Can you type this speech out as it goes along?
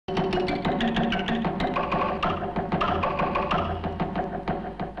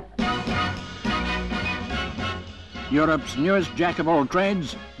Europe's newest jack of all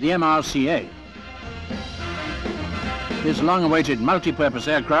trades, the MRCA. This long-awaited multi-purpose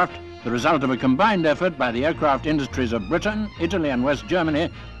aircraft, the result of a combined effort by the aircraft industries of Britain, Italy and West Germany,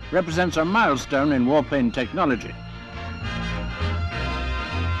 represents a milestone in warplane technology.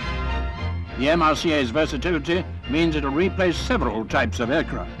 The MRCA's versatility means it'll replace several types of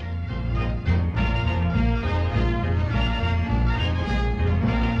aircraft.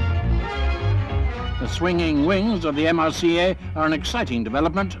 The swinging wings of the MRCA are an exciting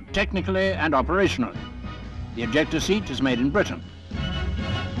development, technically and operationally. The ejector seat is made in Britain.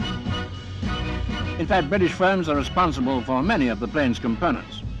 In fact, British firms are responsible for many of the plane's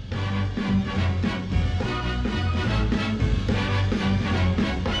components.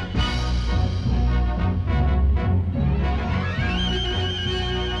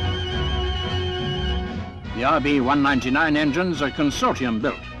 The RB199 engines are consortium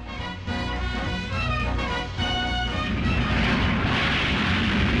built.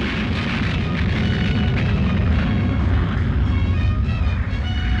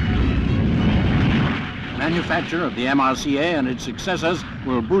 Manufacture of the MRCA and its successors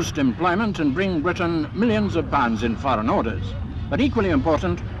will boost employment and bring Britain millions of pounds in foreign orders. But equally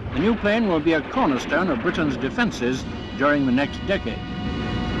important, the new plane will be a cornerstone of Britain's defences during the next decade.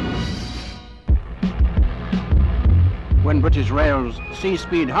 When British Rail's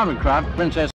sea-speed hovercraft Princess